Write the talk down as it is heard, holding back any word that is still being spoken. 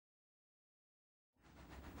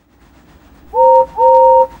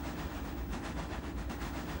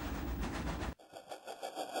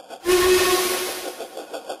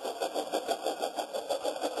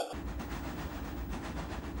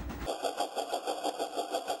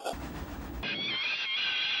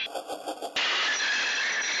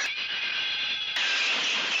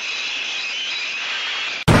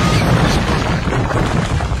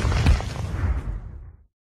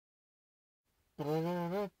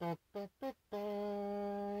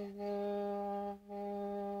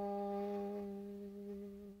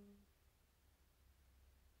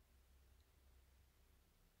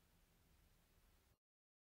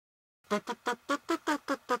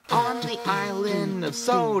island of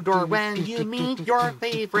Sodor when you meet your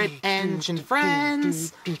favorite engine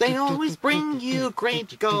friends. They always bring you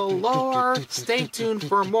great galore. Stay tuned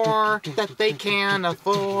for more that they can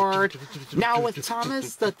afford. Now with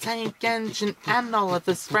Thomas the Tank Engine and all of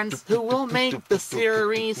his friends who will make the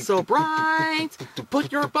series so bright.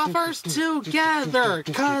 Put your buffers together,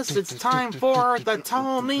 cause it's time for the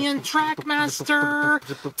TOMY and Trackmaster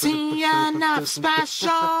T&F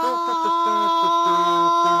special!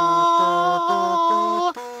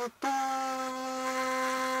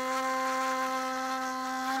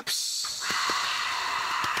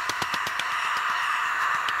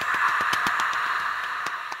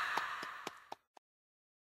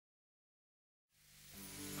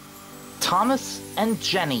 Thomas and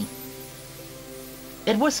Jenny.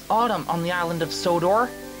 It was autumn on the island of Sodor.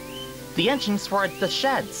 The engines were at the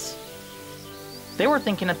sheds. They were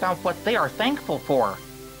thinking about what they are thankful for.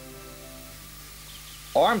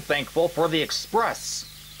 I'm thankful for the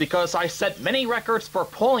Express, because I set many records for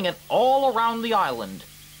pulling it all around the island.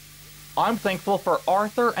 I'm thankful for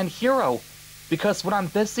Arthur and Hero, because when I'm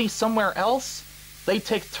busy somewhere else, they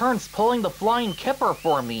take turns pulling the flying kipper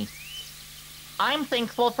for me. I'm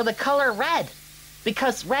thankful for the color red,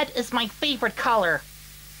 because red is my favorite color.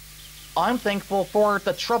 I'm thankful for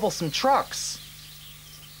the troublesome trucks.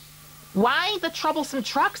 Why the troublesome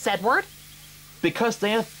trucks, Edward? Because they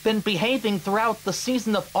have been behaving throughout the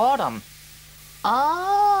season of autumn.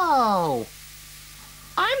 Oh.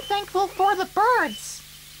 I'm thankful for the birds,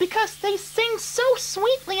 because they sing so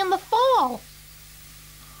sweetly in the fall.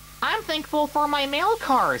 I'm thankful for my mail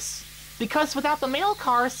cars, because without the mail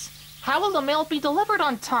cars, how will the mail be delivered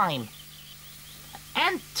on time?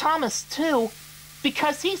 And Thomas, too,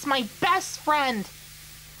 because he's my best friend.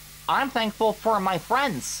 I'm thankful for my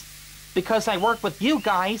friends, because I work with you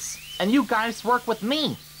guys, and you guys work with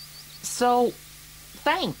me. So,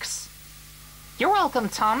 thanks. You're welcome,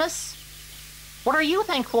 Thomas. What are you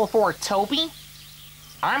thankful for, Toby?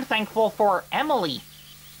 I'm thankful for Emily,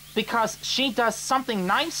 because she does something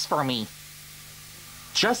nice for me.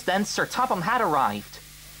 Just then, Sir Topham had arrived.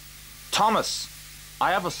 Thomas,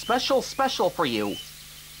 I have a special for you.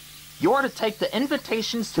 You're to take the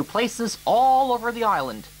invitations to places all over the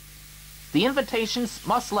island. The invitations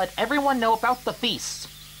must let everyone know about the feast.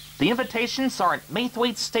 The invitations are at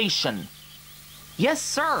Maithwaite Station. Yes,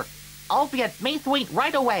 sir. I'll be at Maithwaite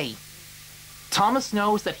right away. Thomas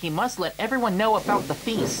knows that he must let everyone know about the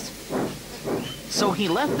feast. So he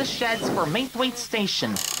left the sheds for Maithwaite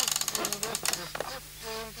Station.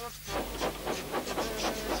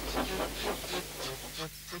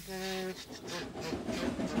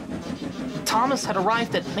 Thomas had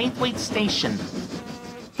arrived at Maithwaite Station.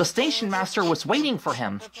 The station master was waiting for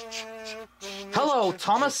him. Hello,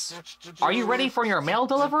 Thomas. Are you ready for your mail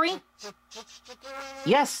delivery?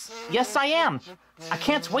 Yes, I am. I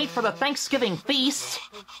can't wait for the Thanksgiving feast.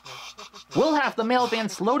 We'll have the mail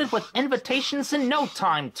vans loaded with invitations in no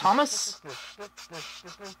time, Thomas.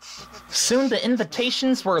 Soon the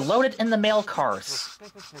invitations were loaded in the mail cars.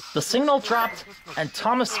 The signal dropped, and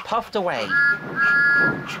Thomas puffed away.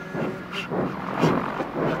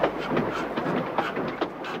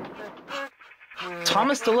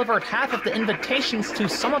 Thomas delivered half of the invitations to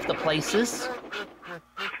some of the places,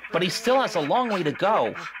 but he still has a long way to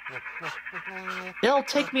go. It'll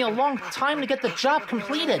take me a long time to get the job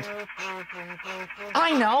completed.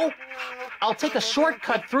 I know! I'll take a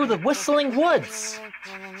shortcut through the Whistling Woods.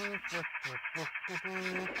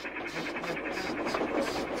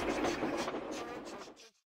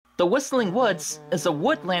 The Whistling Woods is a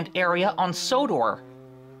woodland area on Sodor.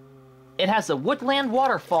 It has a woodland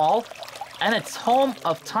waterfall, and it's home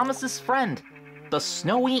of Thomas's friend, the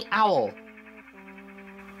Snowy Owl.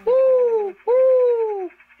 Woo! Woo!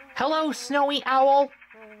 Hello, Snowy Owl!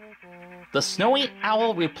 The Snowy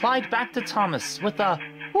Owl replied back to Thomas with a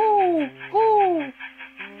woo! Woo!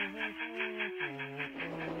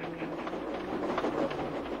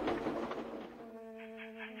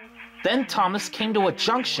 Then Thomas came to a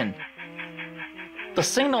junction. The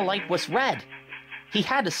signal light was red. He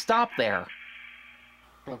had to stop there.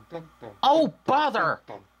 Oh, bother!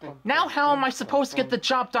 Now how am I supposed to get the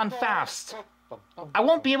job done fast? I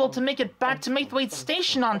won't be able to make it back to Maithwaite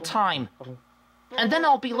Station on time. And then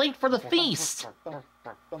I'll be late for the feast.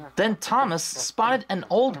 Then Thomas spotted an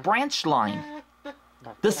old branch line.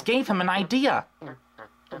 This gave him an idea.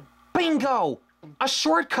 Bingo! A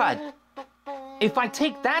shortcut! If I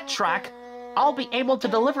take that track, I'll be able to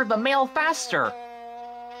deliver the mail faster.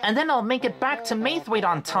 And then I'll make it back to Maithwaite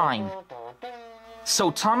on time.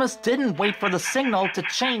 So Thomas didn't wait for the signal to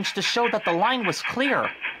change to show that the line was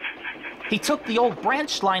clear. He took the old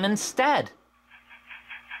branch line instead.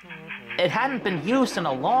 It hadn't been used in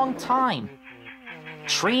a long time.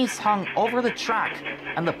 Trees hung over the track,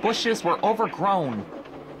 and the bushes were overgrown.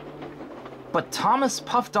 But Thomas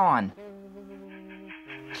puffed on.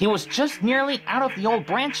 He was just nearly out of the old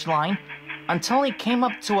branch line until he came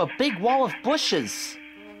up to a big wall of bushes.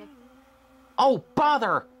 Oh,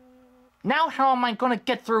 bother! Now how am I going to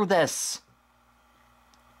get through this?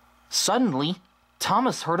 Suddenly,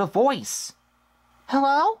 Thomas heard a voice.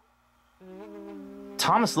 Hello?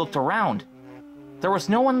 Thomas looked around. There was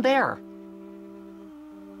no one there.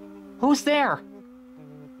 Who's there?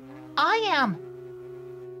 I am.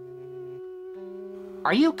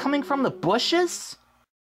 Are you coming from the bushes?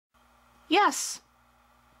 Yes.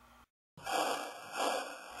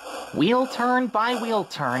 Wheel turn by wheel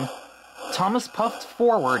turn, Thomas puffed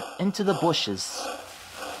forward into the bushes.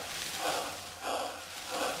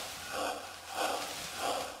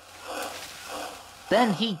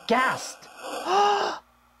 Then he gasped.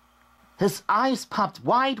 His eyes popped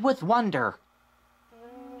wide with wonder.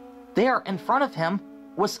 There in front of him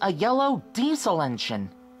was a yellow diesel engine.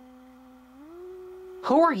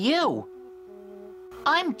 Who are you?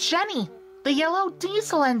 I'm Jenny, the yellow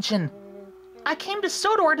diesel engine. I came to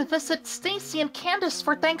Sodor to visit Stacy and Candace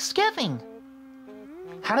for Thanksgiving.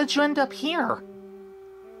 How did you end up here?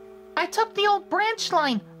 I took the old branch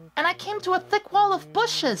line and I came to a thick wall of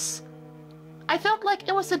bushes. I felt like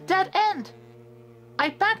it was a dead end. I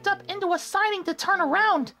backed up into a siding to turn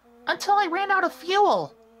around until I ran out of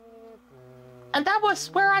fuel. And that was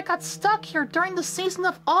where I got stuck here during the season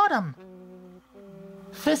of autumn.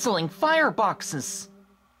 Fizzling fireboxes.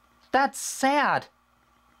 That's sad.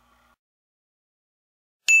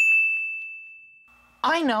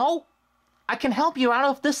 I know. I can help you out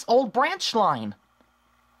of this old branch line.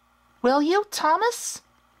 Will you, Thomas?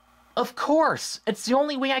 Of course. It's the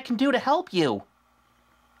only way I can do to help you.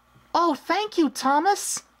 Oh, thank you,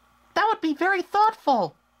 Thomas. That would be very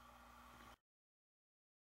thoughtful.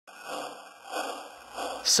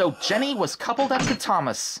 So Jenny was coupled up to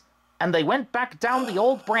Thomas, and they went back down the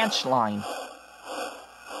old branch line.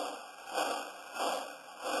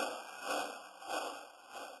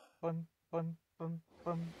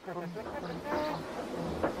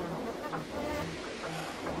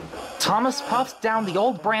 Thomas puffed down the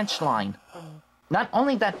old branch line. Not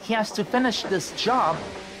only that he has to finish this job,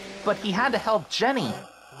 but he had to help Jenny.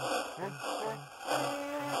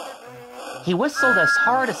 He whistled as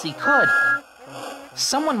hard as he could.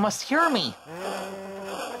 Someone must hear me.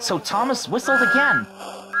 So Thomas whistled again.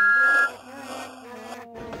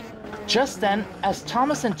 Just then, as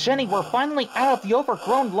Thomas and Jenny were finally out of the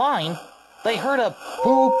overgrown line, they heard a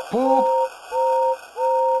boop boop.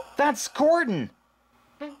 That's Gordon.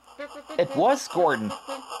 It was Gordon.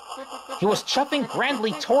 He was chuffing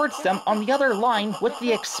grandly towards them on the other line with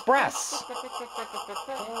the express.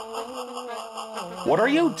 What are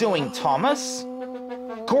you doing, Thomas?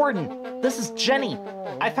 Gordon, this is Jenny.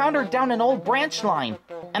 I found her down an old branch line,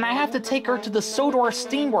 and I have to take her to the Sodor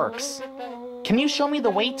Steamworks. Can you show me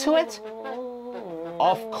the way to it?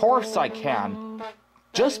 Of course I can.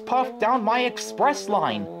 Just puff down my express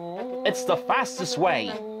line. It's the fastest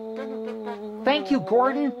way. Thank you,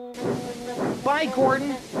 Gordon. Bye,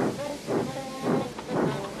 Gordon.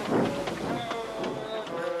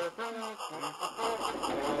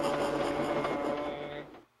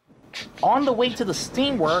 On the way to the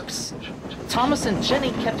steamworks, Thomas and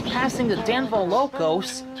Jenny kept passing the Danville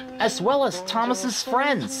Locos, as well as Thomas's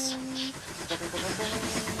friends.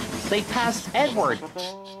 They passed Edward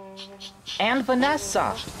and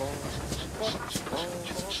Vanessa.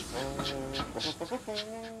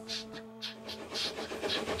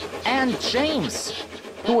 And James,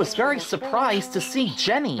 who was very surprised to see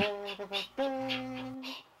Jenny.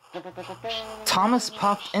 Thomas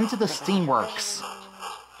puffed into the steamworks.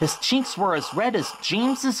 His cheeks were as red as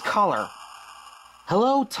James's color.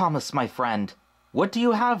 Hello, Thomas, my friend. What do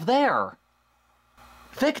you have there?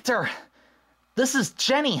 Victor, this is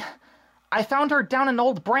Jenny. I found her down an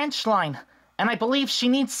old branch line, and I believe she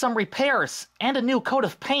needs some repairs and a new coat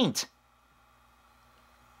of paint.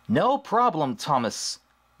 No problem, Thomas.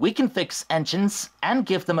 We can fix engines and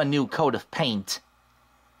give them a new coat of paint.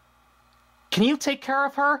 Can you take care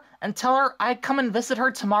of her and tell her I'd come and visit her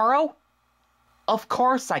tomorrow? Of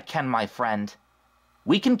course I can, my friend.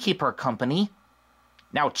 We can keep her company.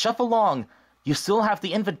 Now chuff along. You still have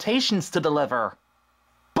the invitations to deliver.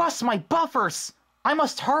 Bust my buffers! I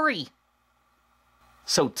must hurry!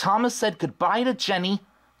 So Thomas said goodbye to Jenny,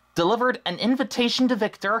 delivered an invitation to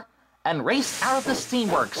Victor, and raced out of the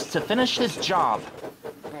steamworks to finish his job.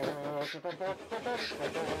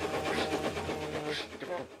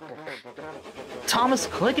 Thomas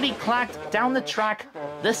clickety-clacked down the track,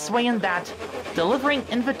 this way and that, delivering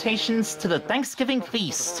invitations to the Thanksgiving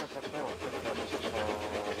feast.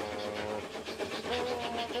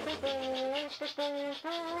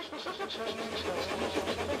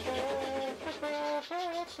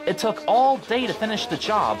 It took all day to finish the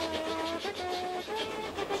job.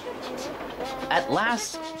 At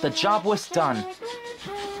last, the job was done.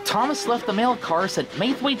 Thomas left the mail cars at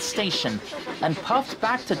Maithwaite Station and puffed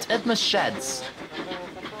back to Tidmouth Sheds.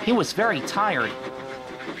 He was very tired,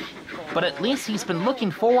 but at least he's been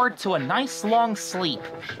looking forward to a nice long sleep.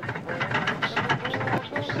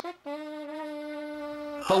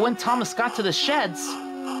 But when Thomas got to the sheds,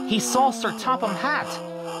 he saw Sir Topham Hatt.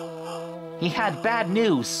 He had bad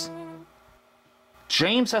news.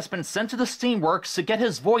 James has been sent to the steamworks to get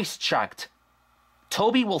his voice checked.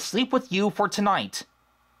 Toby will sleep with you for tonight.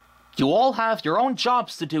 You all have your own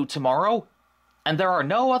jobs to do tomorrow, and there are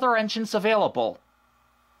no other engines available.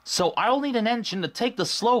 So I'll need an engine to take the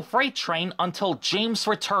slow freight train until James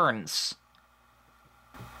returns.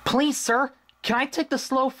 Please, sir, can I take the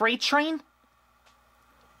slow freight train?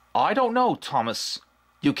 I don't know, Thomas.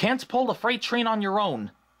 You can't pull the freight train on your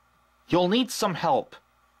own. You'll need some help.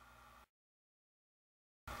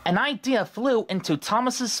 An idea flew into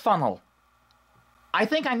Thomas's funnel. I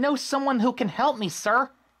think I know someone who can help me, sir.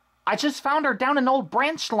 I just found her down an old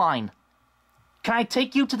branch line. Can I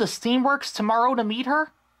take you to the steamworks tomorrow to meet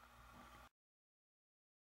her?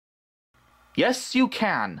 Yes, you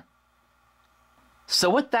can. So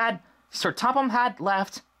with that, Sir Topham Hatt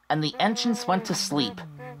left, and the engines went to sleep.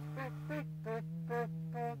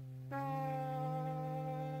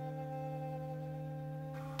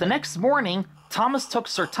 The next morning, Thomas took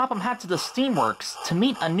Sir Topham Hatt to the steamworks to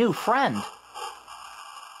meet a new friend.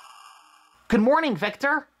 Good morning,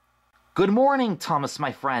 Victor. Good morning, Thomas,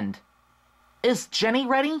 my friend. Is Jenny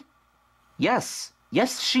ready? Yes,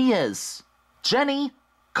 she is. Jenny,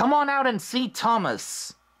 come on out and see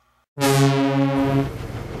Thomas.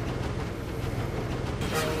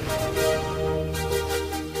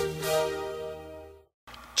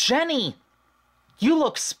 Jenny, you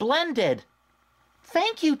look splendid.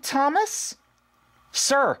 Thank you, Thomas.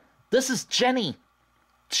 Sir, this is Jenny.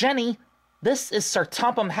 Jenny, this is Sir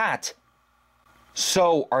Topham Hatt.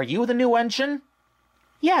 So, are you the new engine?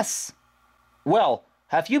 Yes. Well,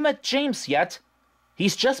 have you met James yet?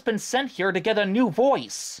 He's just been sent here to get a new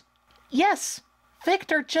voice. Yes,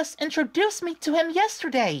 Victor just introduced me to him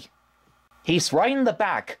yesterday. He's right in the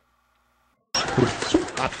back.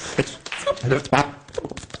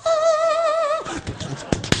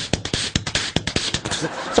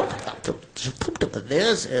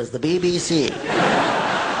 This is the BBC.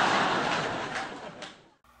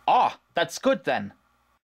 Ah, that's good then.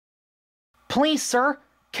 Please, sir,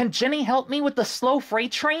 can Jenny help me with the slow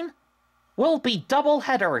freight train? We'll be double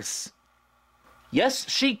headers. Yes,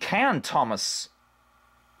 she can, Thomas.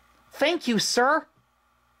 Thank you, sir.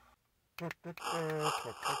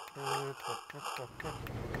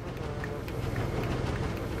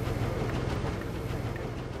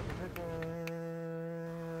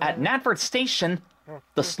 At Knapford Station,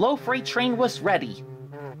 the slow freight train was ready.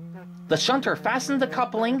 The shunter fastened the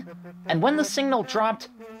coupling, and when the signal dropped,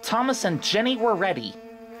 Thomas and Jenny were ready.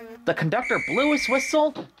 The conductor blew his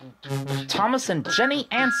whistle, Thomas and Jenny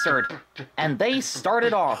answered, and they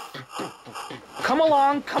started off. Come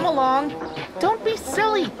along, come along. Don't be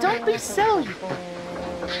silly, don't be silly.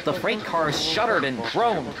 The freight cars shuddered and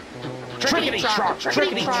groaned. Trickety-trock,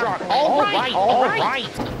 trickety-trock. All right, all right.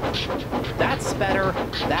 That's better,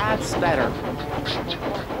 that's better.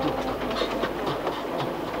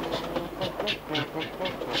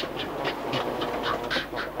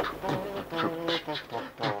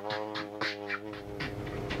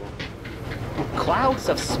 Clouds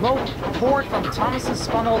of smoke poured from Thomas's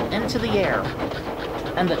funnel into the air,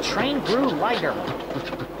 and the train grew lighter.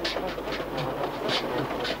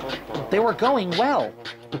 They were going well,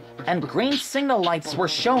 and green signal lights were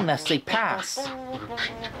shown as they passed.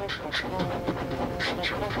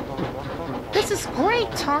 This is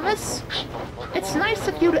great, Thomas. It's nice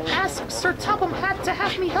of you to ask Sir Topham Hatt to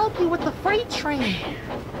have me help you with the freight train.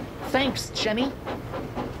 Thanks, Jenny.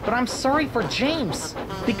 But I'm sorry for James,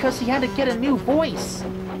 because he had to get a new voice.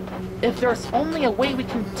 If there's only a way we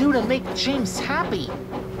can do to make James happy.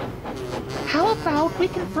 How about we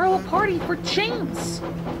can throw a party for James?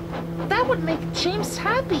 That would make James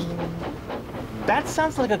happy. That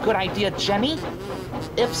sounds like a good idea, Jenny.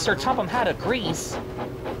 If Sir Topham Hatt agrees.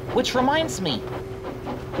 Which reminds me,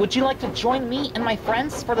 would you like to join me and my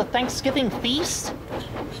friends for the Thanksgiving feast?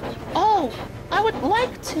 Oh, I would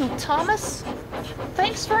like to, Thomas.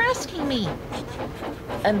 Thanks for asking me.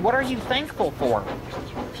 And what are you thankful for?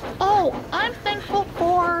 Oh, I'm thankful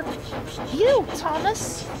for you,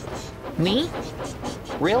 Thomas. Me?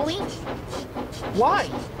 Really? Why?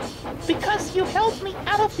 Because you helped me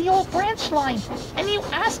out of the old branch line, and you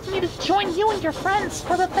asked me to join you and your friends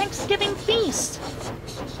for the Thanksgiving feast.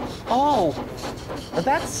 Oh,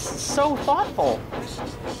 that's so thoughtful.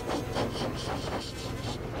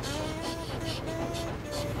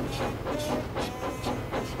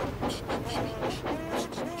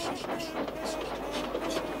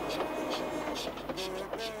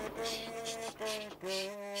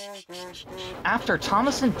 After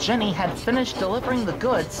Thomas and Jenny had finished delivering the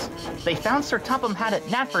goods, they found Sir Topham Hatt at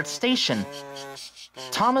Knapford Station.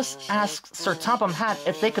 Thomas asked Sir Topham Hatt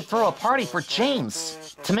if they could throw a party for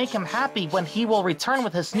James to make him happy when he will return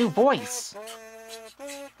with his new voice.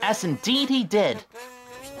 As indeed he did.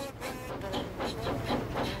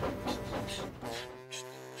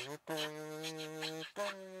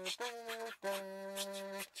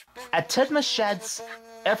 At Tidmouth Sheds,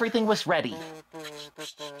 everything was ready.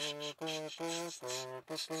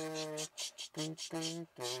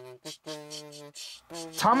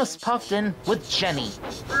 Thomas puffed in with Jenny.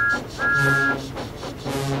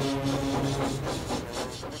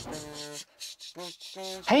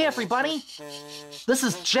 Hey everybody, this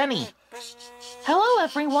is Jenny. Hello,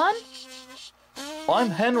 everyone. I'm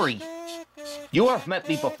Henry. You have met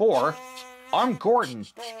me before. I'm Gordon.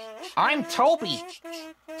 I'm Toby.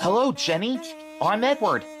 Hello, Jenny. I'm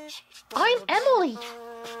Edward. I'm Emily.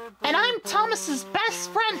 And I'm Thomas's best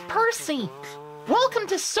friend, Percy. Welcome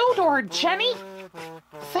to Sodor, Jenny.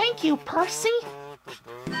 Thank you, Percy.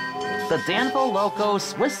 The Danville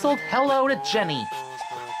Locos whistled hello to Jenny.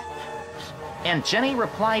 And Jenny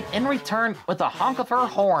replied in return with a honk of her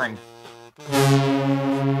horn.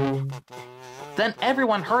 Then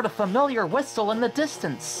everyone heard a familiar whistle in the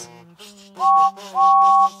distance.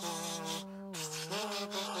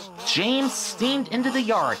 James steamed into the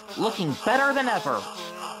yard, looking better than ever.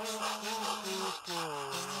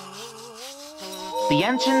 The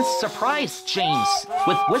engines surprised James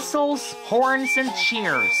with whistles, horns, and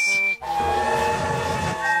cheers.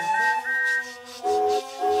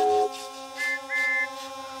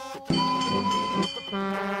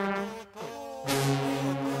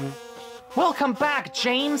 Welcome back,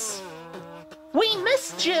 James. We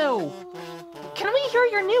missed you. Can we hear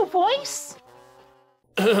your new voice?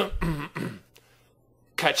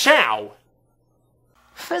 Ka-chow!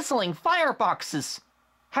 Fizzling fireboxes.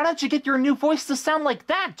 How did you get your new voice to sound like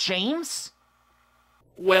that, James?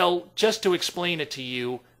 Well, just to explain it to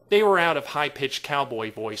you, they were out of high-pitched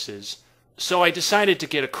cowboy voices, so I decided to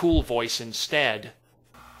get a cool voice instead.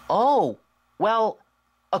 Oh, well,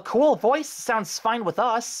 a cool voice sounds fine with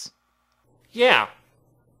us. Yeah.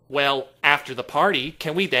 Well, after the party,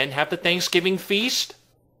 can we then have the Thanksgiving feast?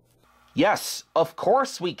 Yes, of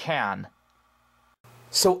course we can.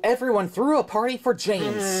 So everyone threw a party for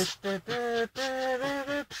James.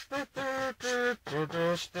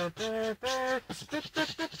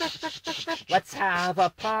 Let's have a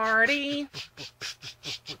party.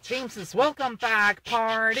 James's welcome back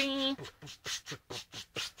party.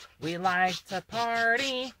 We like to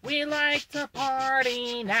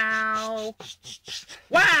party now.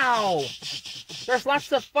 Wow! There's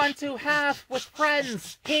lots of fun to have with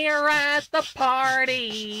friends here at the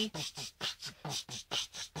party.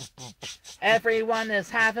 Everyone is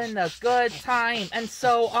having a good time, and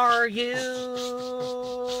so are you.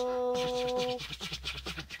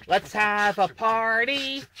 Let's have a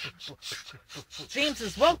party.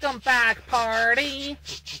 James's welcome back party.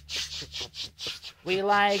 We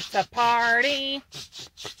like to party.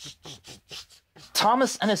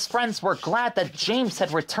 Thomas and his friends were glad that James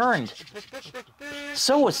had returned.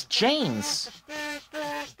 So was James.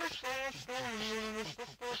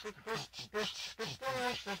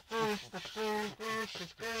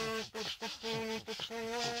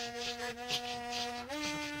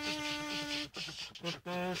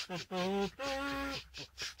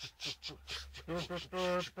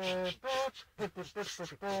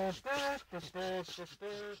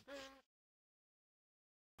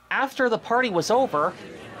 After the party was over,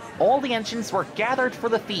 all the engines were gathered for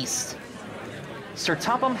the feast. Sir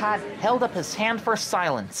Topham Hatt held up his hand for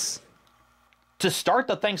silence. To start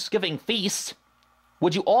the Thanksgiving feast,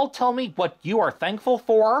 would you all tell me what you are thankful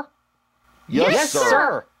for? Yes,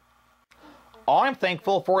 sir. I'm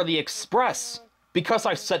thankful for the Express, because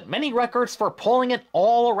I've set many records for pulling it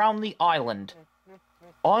all around the island.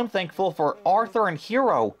 I'm thankful for Arthur and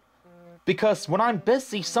Hero, because when I'm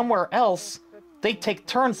busy somewhere else, they take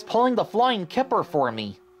turns pulling the flying kipper for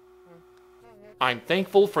me. I'm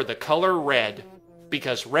thankful for the color red,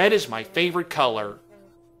 because red is my favorite color.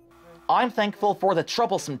 I'm thankful for the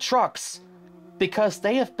troublesome trucks, because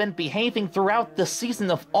they have been behaving throughout the season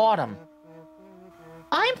of autumn.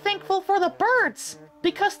 I'm thankful for the birds,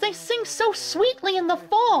 because they sing so sweetly in the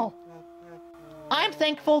fall. I'm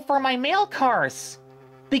thankful for my mail cars,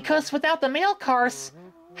 because without the mail cars,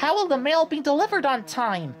 how will the mail be delivered on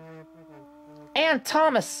time? And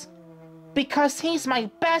Thomas, because he's my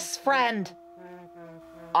best friend.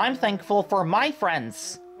 I'm thankful for my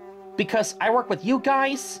friends, because I work with you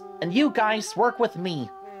guys, and you guys work with me.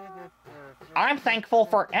 I'm thankful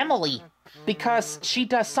for Emily, because she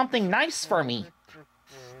does something nice for me.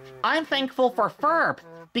 I'm thankful for Ferb,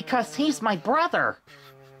 because he's my brother.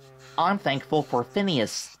 I'm thankful for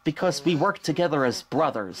Phineas, because we work together as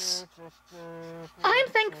brothers. I'm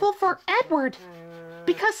thankful for Edward,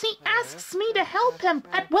 because he asks me to help him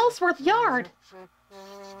at Wellsworth Yard.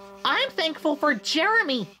 I'm thankful for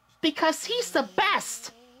Jeremy, because he's the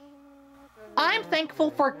best. I'm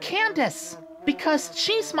thankful for Candace, because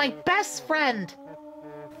she's my best friend.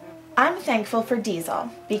 I'm thankful for Diesel,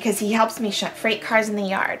 because he helps me shut freight cars in the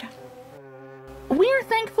yard. We're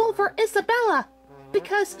thankful for Isabella,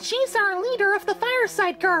 because she's our leader of the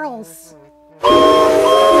Fireside Girls.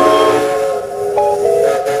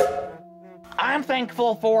 I'm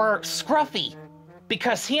thankful for Scruffy,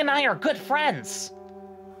 because he and I are good friends.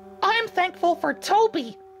 I'm thankful for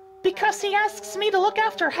Toby, because he asks me to look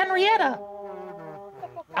after Henrietta.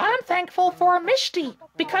 I'm thankful for Mishti,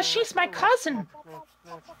 because she's my cousin.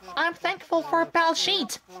 I'm thankful for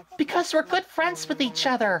Baljeet, because we're good friends with each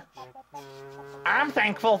other. I'm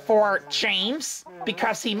thankful for James,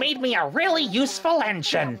 because he made me a really useful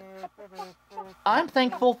engine. I'm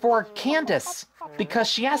thankful for Candace, because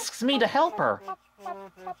she asks me to help her.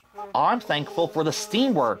 I'm thankful for the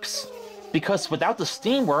Steamworks, because without the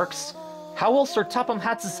Steamworks, how will Sir Topham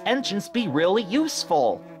Hatt's engines be really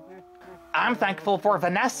useful? I'm thankful for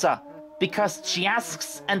Vanessa, because she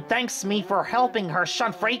asks and thanks me for helping her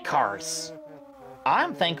shunt freight cars.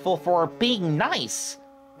 I'm thankful for being nice,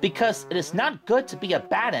 because it is not good to be a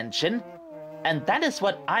bad engine, and that is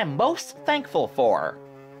what I'm most thankful for.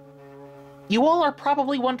 You all are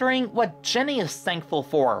probably wondering what Jenny is thankful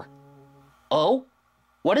for. Oh?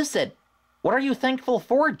 What is it? What are you thankful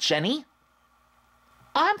for, Jenny?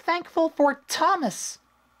 I'm thankful for Thomas,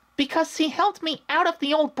 because he helped me out of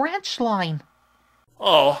the old branch line.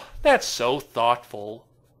 Oh, that's so thoughtful.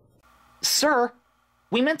 Sir,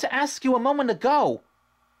 we meant to ask you a moment ago.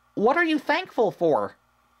 What are you thankful for?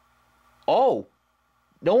 Oh,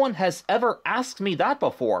 no one has ever asked me that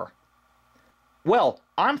before. Well,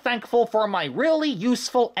 I'm thankful for my really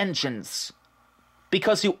useful engines,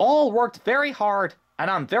 because you all worked very hard, and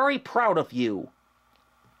I'm very proud of you.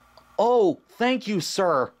 Oh, thank you,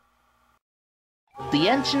 sir. The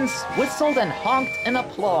engines whistled and honked in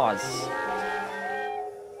applause.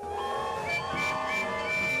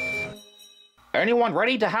 Anyone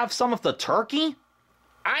ready to have some of the turkey?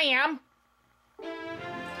 I am.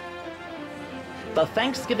 The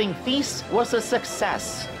Thanksgiving feast was a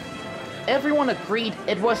success. Everyone agreed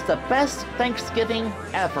it was the best Thanksgiving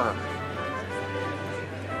ever.